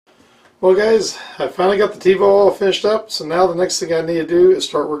Well guys, I finally got the TiVo all finished up, so now the next thing I need to do is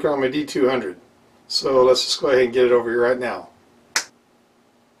start working on my D200. So let's just go ahead and get it over here right now.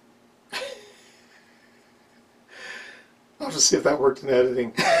 I'll just see if that worked in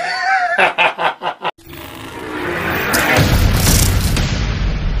editing.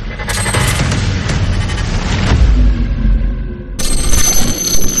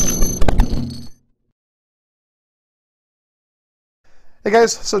 Hey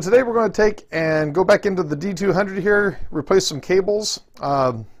guys, so today we're going to take and go back into the D200 here, replace some cables.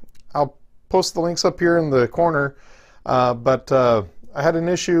 I'll post the links up here in the corner, but I had an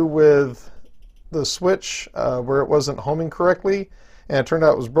issue with the switch where it wasn't homing correctly, and it turned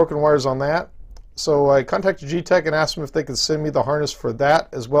out it was broken wires on that. So I contacted G-Tech and asked them if they could send me the harness for that,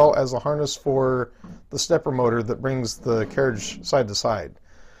 as well as the harness for the stepper motor that brings the carriage side to side.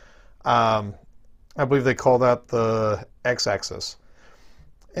 I believe they call that the X-axis.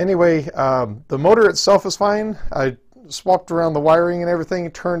 Anyway, the motor itself is fine. I swapped around the wiring and everything.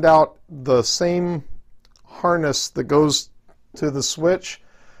 It turned out the same harness that goes to the switch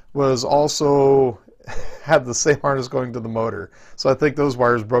was also had the same harness going to the motor. So I think those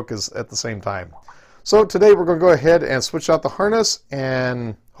wires broke at the same time. So today we're going to go ahead and switch out the harness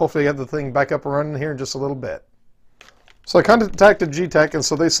and hopefully get the thing back up and running here in just a little bit. So I contacted G-Tech, and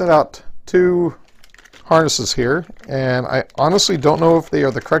so they sent out two harnesses here, and I honestly don't know if they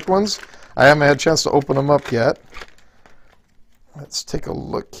are the correct ones. I haven't had a chance to open them up yet. Let's take a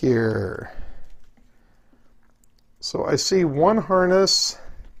look here. So I see one harness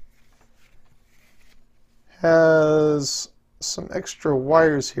has some extra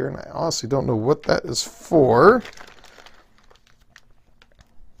wires here, and I honestly don't know what that is for.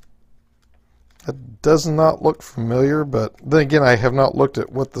 That does not look familiar, but then again, I have not looked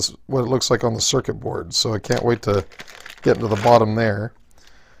at what it looks like on the circuit board, so I can't wait to get into the bottom there.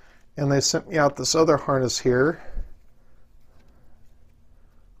 And they sent me out this other harness here,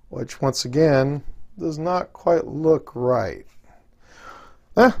 which once again does not quite look right.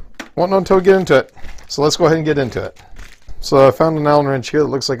 Won't know until we get into it. So let's go ahead and get into it. So I found an Allen wrench here that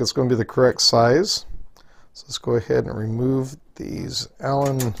looks like it's going to be the correct size. So let's go ahead and remove these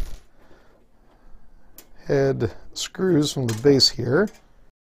Allen head screws from the base here.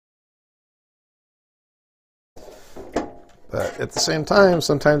 But at the same time,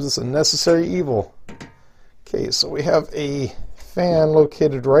 sometimes it's a necessary evil. Okay, so we have a fan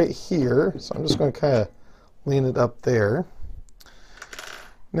located right here, so I'm just going to kind of lean it up there.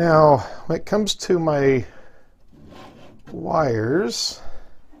 Now, when it comes to my wires,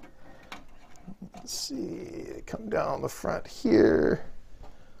 let's see, they come down the front here.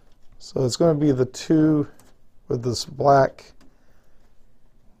 So it's going to be the two with this black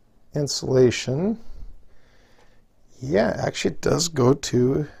insulation. Yeah, actually it does go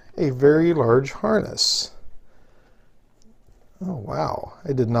to a very large harness. Oh wow,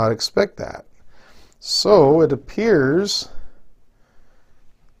 I did not expect that. So it appears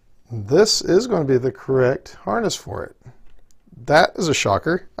this is going to be the correct harness for it. That is a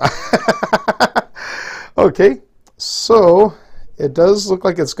shocker. Okay, so it does look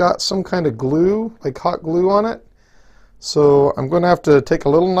like it's got some kind of glue, like hot glue on it. So I'm going to have to take a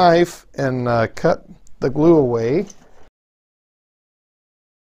little knife and cut the glue away.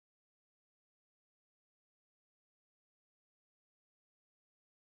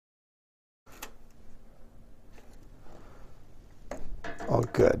 Oh,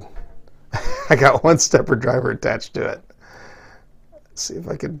 good. I got one stepper driver attached to it. Let's see if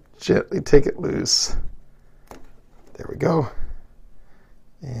I can gently take it loose. There we go.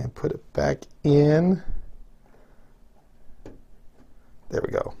 And put it back in. There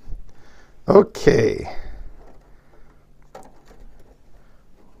we go. Okay.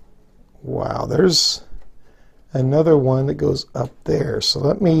 Wow, there's another one that goes up there. So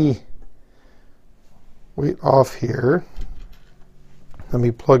let me wait off here. Let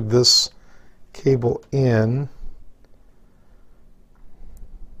me plug this cable in.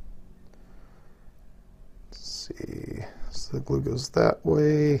 Let's see. So the glue goes that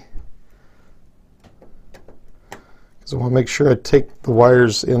way. Because I want to make sure I take the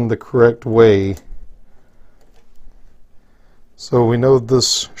wires in the correct way. So we know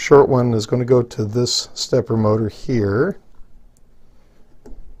this short one is going to go to this stepper motor here.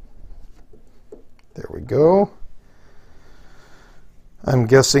 There we go. I'm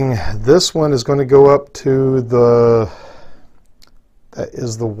guessing this one is going to go up to that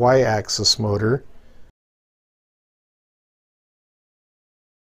is the Y-axis motor.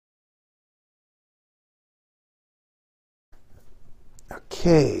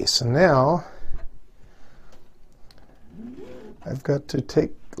 Okay, so now I've got to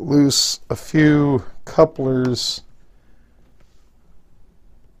take loose a few couplers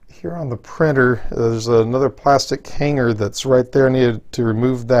here on the printer. There's another plastic hanger that's right there. I needed to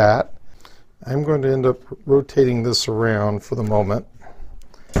remove that. I'm going to end up rotating this around for the moment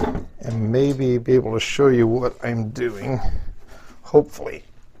and maybe be able to show you what I'm doing, hopefully.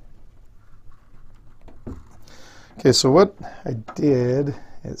 Okay, so what I did,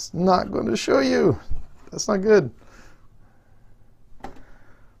 it's not going to show you. That's not good.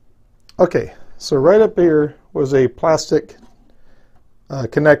 Okay, so right up here was a plastic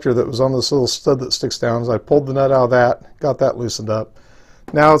connector that was on this little stud that sticks down. So I pulled the nut out of that, got that loosened up.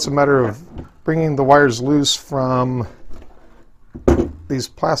 Now it's a matter of bringing the wires loose from these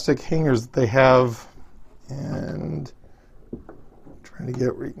plastic hangers that they have, and trying to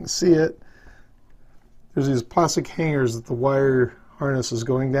get where you can see it. There's these plastic hangers that the wire harness is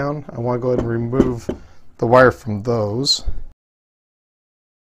going down. I want to go ahead and remove the wire from those.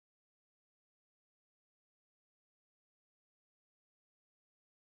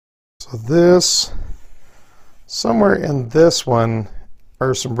 So this, somewhere in this one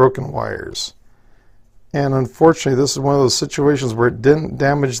are some broken wires. And unfortunately, this is one of those situations where it didn't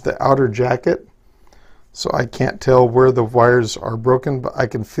damage the outer jacket. So I can't tell where the wires are broken, but I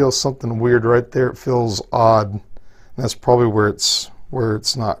can feel something weird right there. It feels odd. And that's probably where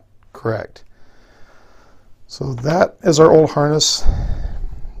it's not correct. So that is our old harness.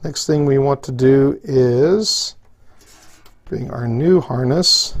 Next thing we want to do is bring our new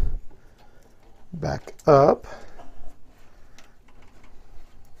harness back up.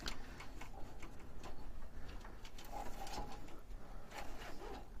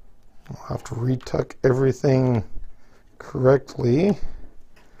 I'll have to retuck everything correctly.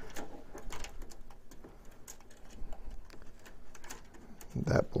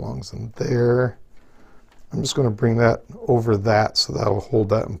 That belongs in there. I'm just going to bring that over that so that will hold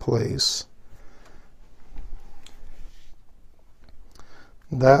that in place.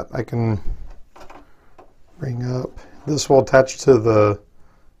 That I can bring up. This will attach to the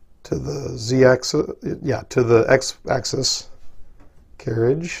Z-axis, yeah, to the X-axis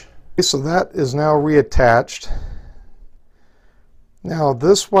carriage. Okay, so that is now reattached. Now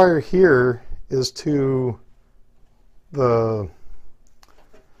this wire here is to the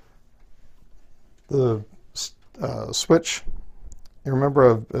switch. You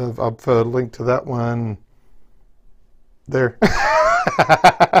remember I've put a link to that one there.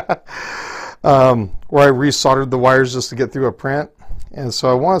 Where I resoldered the wires just to get through a print. And so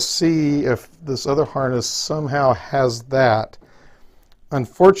I want to see if this other harness somehow has that.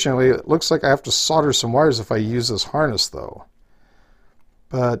 Unfortunately, it looks like I have to solder some wires if I use this harness though.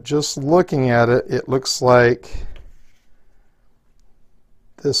 But just looking at it, it looks like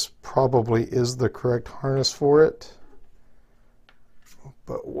this probably is the correct harness for it.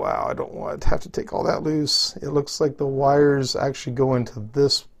 But wow, I don't want to have to take all that loose. It looks like the wires actually go into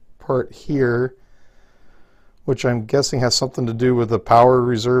this part here, which I'm guessing has something to do with the power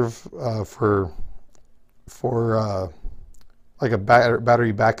reserve for like a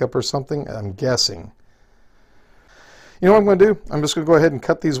battery backup or something. I'm guessing. You know what I'm going to do? I'm just going to go ahead and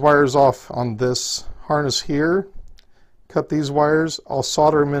cut these wires off on this harness here. Cut these wires. I'll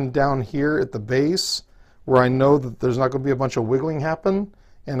solder them in down here at the base where I know that there's not going to be a bunch of wiggling happen.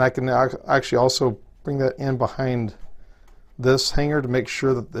 And I can actually also bring that in behind this hanger to make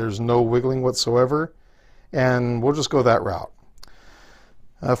sure that there's no wiggling whatsoever. And we'll just go that route.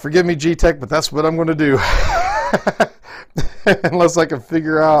 Forgive me, G-Tech, but that's what I'm going to do. Unless I can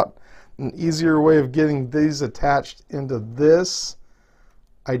figure out an easier way of getting these attached into this,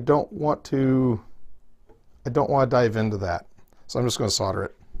 I don't want to dive into that. So I'm just going to solder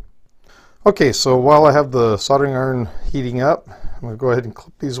it. Okay, so while I have the soldering iron heating up, I'm going to go ahead and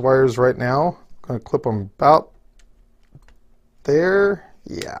clip these wires right now. I'm going to clip them about there.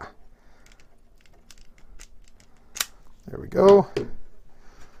 Yeah. There we go.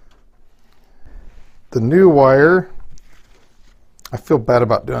 The new wire, I feel bad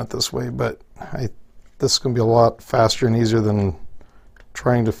about doing it this way, but this is going to be a lot faster and easier than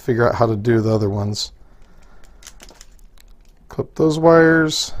trying to figure out how to do the other ones. Clip those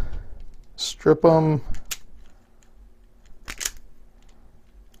wires, strip them,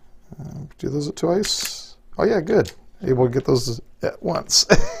 do those twice. Oh yeah, good. Able to get those at once.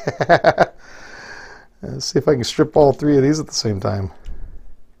 Let's see if I can strip all three of these at the same time.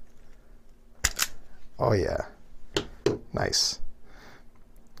 Oh yeah, nice.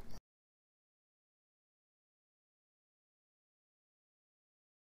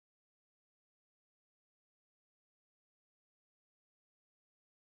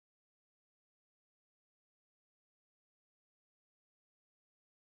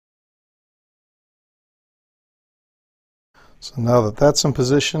 So now that that's in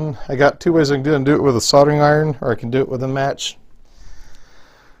position, I got two ways I can do it. I can do it with a soldering iron, or I can do it with a match.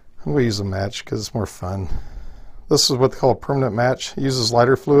 I'm going to use a match because it's more fun. This is what they call a permanent match. It uses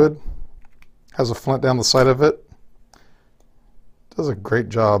lighter fluid, has a flint down the side of it. Does a great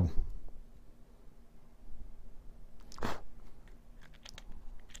job.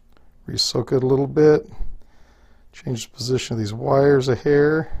 Re-soak it a little bit. Change the position of these wires a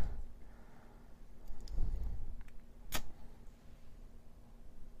hair.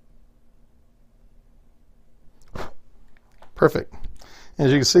 Perfect.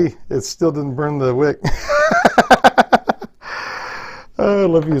 As you can see, it still didn't burn the wick. Oh, I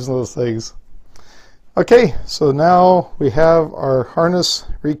love using those things. Okay, so now we have our harness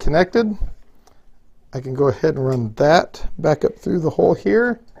reconnected. I can go ahead and run that back up through the hole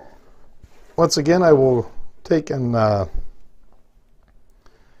here. Once again, I will take and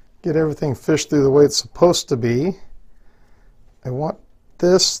get everything fished through the way it's supposed to be. I want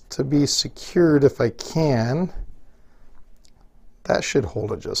this to be secured if I can. That should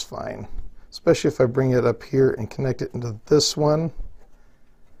hold it just fine, especially if I bring it up here and connect it into this one.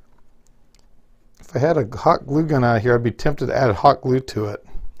 If I had a hot glue gun out here, I'd be tempted to add hot glue to it.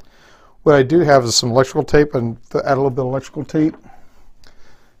 What I do have is some electrical tape, and add a little bit of electrical tape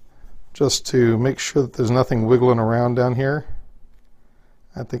just to make sure that there's nothing wiggling around down here.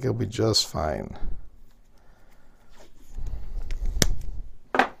 I think it'll be just fine.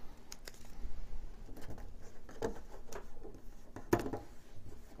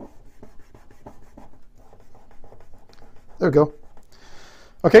 There we go.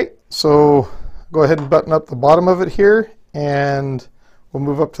 Okay, so go ahead and button up the bottom of it here, and we'll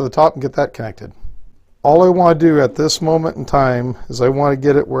move up to the top and get that connected. All I want to do at this moment in time is I want to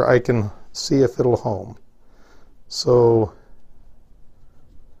get it where I can see if it'll home. So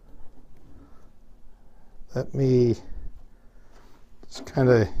let me just kind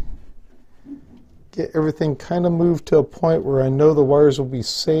of get everything kind of moved to a point where I know the wires will be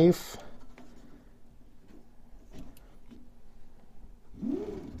safe.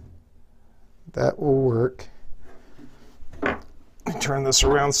 That will work. Let me turn this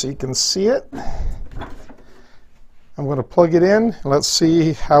around so you can see it. I'm going to plug it in and let's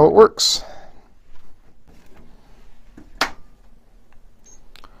see how it works.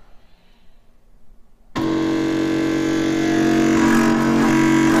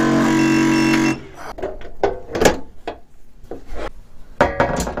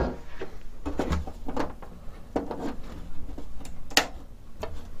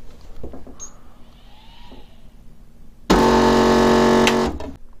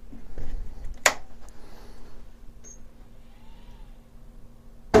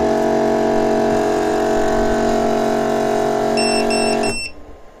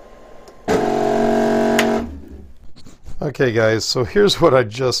 Okay guys, so here's what I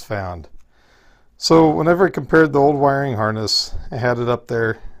just found. So whenever I compared the old wiring harness, I had it up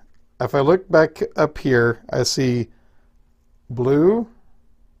there. If I look back up here, I see blue,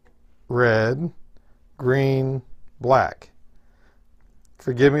 red, green, black.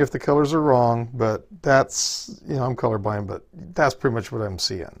 Forgive me if the colors are wrong, but that's, you know, I'm colorblind, but that's pretty much what I'm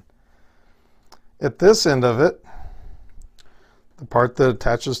seeing. At this end of it, the part that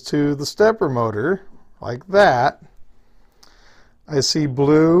attaches to the stepper motor, like that, I see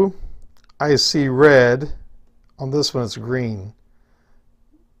blue, I see red, on this one it's green.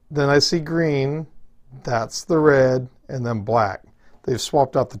 Then I see green, that's the red, and then black. They've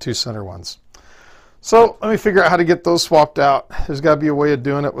swapped out the two center ones. So let me figure out how to get those swapped out. There's got to be a way of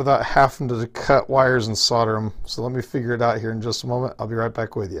doing it without having to cut wires and solder them. So let me figure it out here in just a moment. I'll be right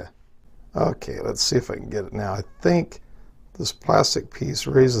back with you. Okay, let's see if I can get it now. I think this plastic piece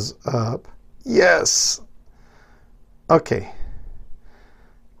raises up. Yes! Okay.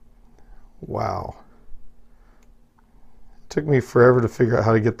 Wow. It took me forever to figure out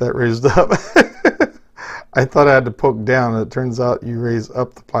how to get that raised up. I thought I had to poke down, and it turns out you raise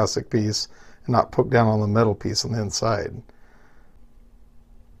up the plastic piece and not poke down on the metal piece on the inside.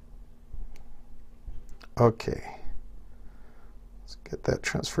 Okay. Let's get that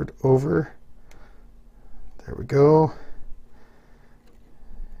transferred over. There we go.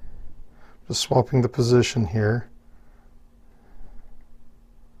 Just swapping the position here.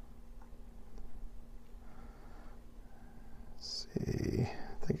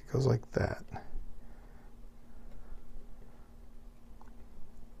 I think it goes like that.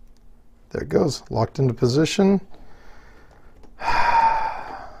 There it goes, locked into position.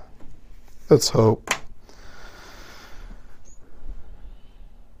 Let's hope.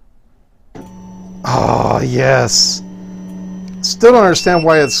 Oh, yes. It's still don't understand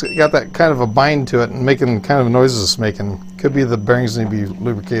why it's got that kind of a bind to it and making kind of noises it's making. Could be the bearings need to be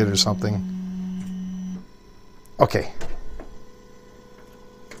lubricated or something. Okay.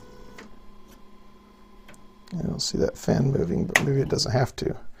 I don't see that fan moving, but maybe it doesn't have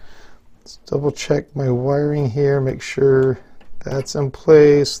to. Let's double check my wiring here, make sure that's in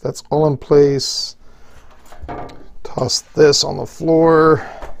place. That's all in place. Toss this on the floor.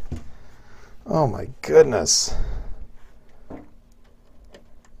 Oh my goodness.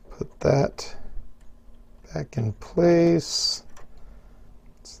 Put that back in place.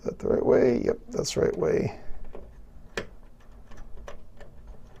 Is that the right way? Yep, that's the right way.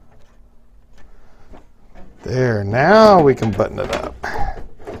 There, now we can button it up.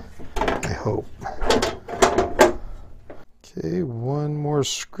 I hope. Okay, one more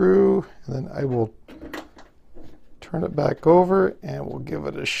screw, and then I will turn it back over and we'll give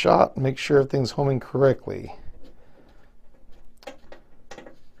it a shot, make sure everything's homing correctly.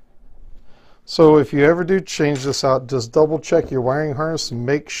 So if you ever do change this out, just double check your wiring harness and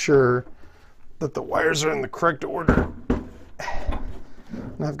make sure that the wires are in the correct order.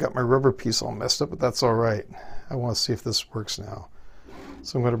 And I've got my rubber piece all messed up, but that's all right. I want to see if this works now.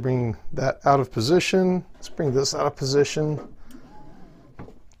 So I'm going to bring that out of position. Let's bring this out of position.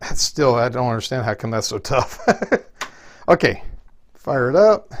 That's still, I don't understand how come that's so tough. Okay, fire it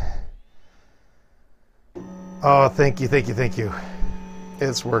up. Oh, thank you, thank you, thank you.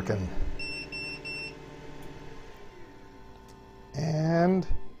 It's working. And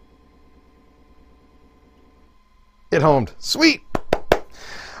it homed. Sweet!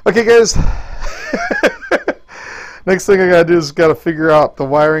 Okay, guys. Next thing I gotta do is gotta figure out the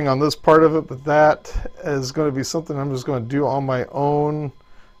wiring on this part of it, but that is going to be something I'm just going to do on my own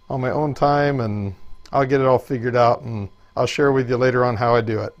time, and I'll get it all figured out, and I'll share with you later on how I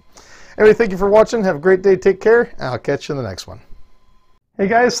do it. Anyway, thank you for watching. Have a great day. Take care, and I'll catch you in the next one. Hey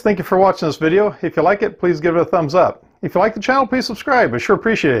guys, thank you for watching this video. If you like it, please give it a thumbs up. If you like the channel, please subscribe. I sure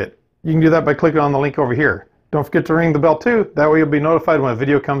appreciate it. You can do that by clicking on the link over here. Don't forget to ring the bell too. That way you'll be notified when a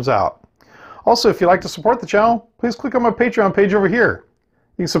video comes out. Also, if you'd like to support the channel, please click on my Patreon page over here.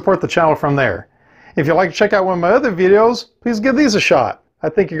 You can support the channel from there. If you'd like to check out one of my other videos, please give these a shot. I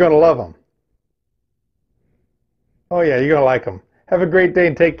think you're going to love them. Oh yeah, you're going to like them. Have a great day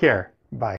and take care.